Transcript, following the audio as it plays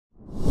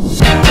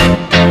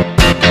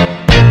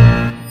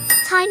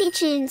Looney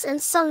Tunes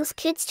and Songs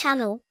Kids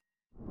channel.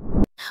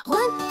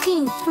 1,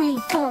 2, 3,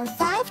 4,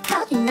 5,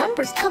 counting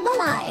numbers come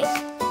alive.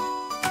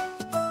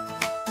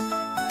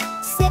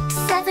 6,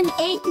 7,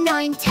 8,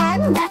 9,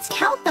 10, let's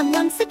count them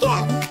once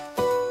again.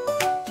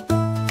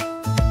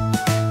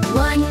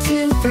 1,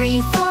 2,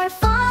 3, 4,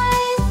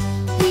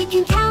 5, we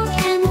can count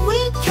and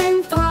we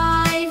can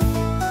thrive.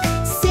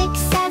 6,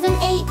 7,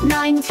 8,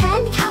 9,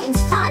 10,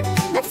 counting's fun,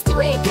 let's do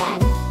it again.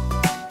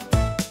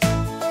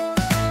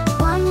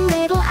 1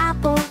 little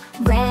apple,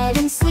 red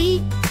and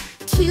sweet.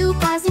 2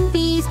 buzzing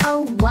bees,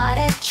 oh what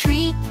a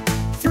treat.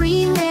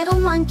 3 little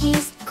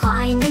monkeys,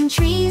 climbing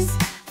trees.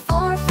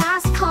 4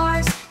 fast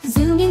cars,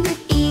 zooming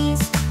with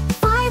ease.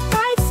 5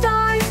 bright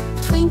stars,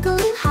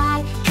 twinkling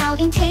high.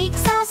 Counting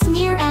takes us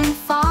near and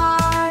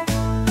far.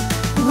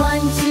 1,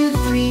 2,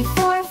 3,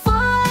 4,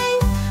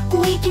 5,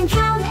 we can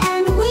count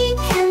and we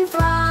can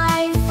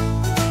thrive.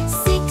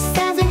 6,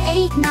 7,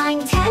 8,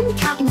 9, 10,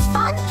 counting's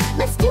fun,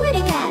 let's do it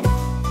again.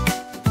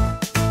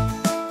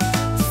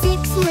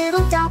 6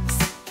 little ducks,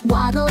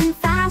 waddling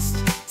fast.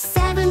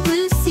 7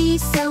 blue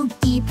seas, so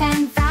deep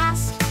and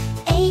vast.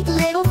 8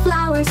 little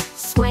flowers,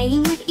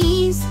 swaying with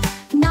ease.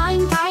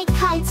 9 bright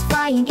kites,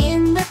 flying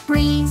in the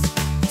breeze.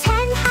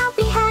 10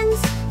 happy hens,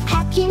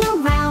 pecking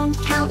around.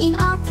 Counting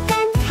up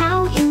and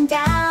counting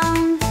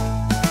down.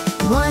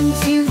 1,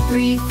 2,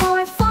 3,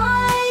 4,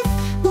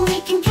 5,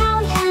 we can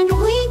count and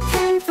we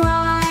can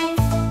thrive.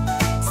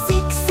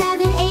 6,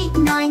 7, 8,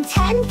 9,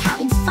 10,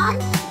 counting's fun,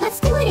 let's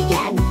do it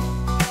again.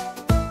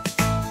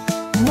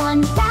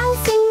 1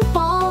 bouncing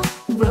ball,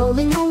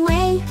 rolling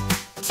away.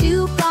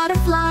 2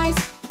 butterflies,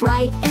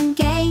 bright and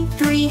gay.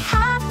 3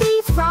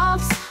 happy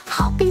frogs,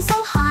 hopping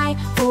so high.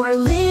 4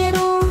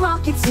 little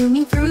rockets,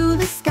 zooming through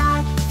the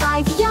sky.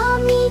 5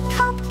 yummy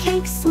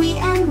cupcakes, sweet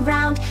and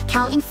round.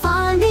 Counting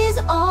fun is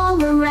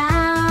all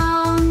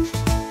around.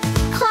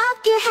 Clap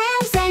your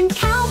hands and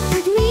count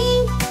with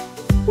me.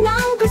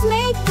 Numbers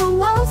make the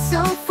world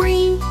so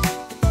free.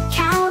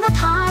 Count up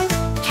high,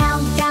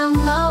 count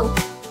down low.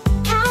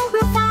 Count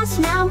real fast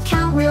now,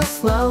 count real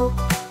slow.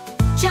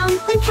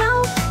 Jump and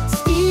count,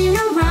 spin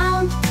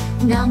around.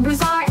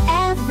 Numbers are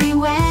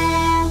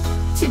everywhere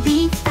to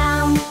be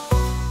found.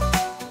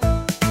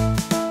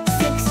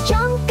 6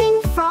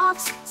 jumping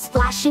frogs,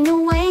 splashing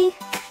away.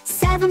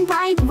 7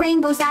 bright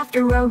rainbows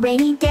after a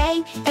rainy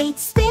day. 8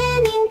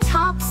 spinning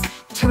tops,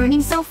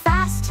 turning so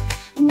fast.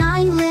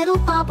 9 little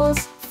bubbles,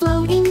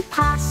 floating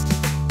past.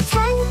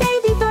 10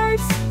 baby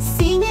birds,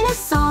 singing a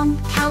song.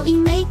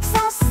 Counting makes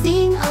us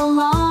sing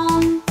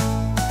along.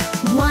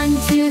 1,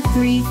 2,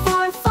 3,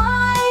 4,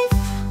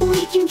 5,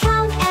 we can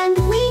count and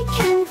we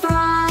can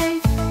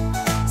thrive.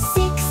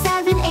 6,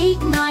 7,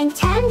 8, 9,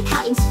 10,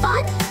 counting's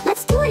fun,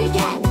 let's do it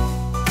again.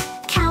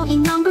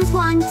 Counting numbers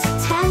 1 to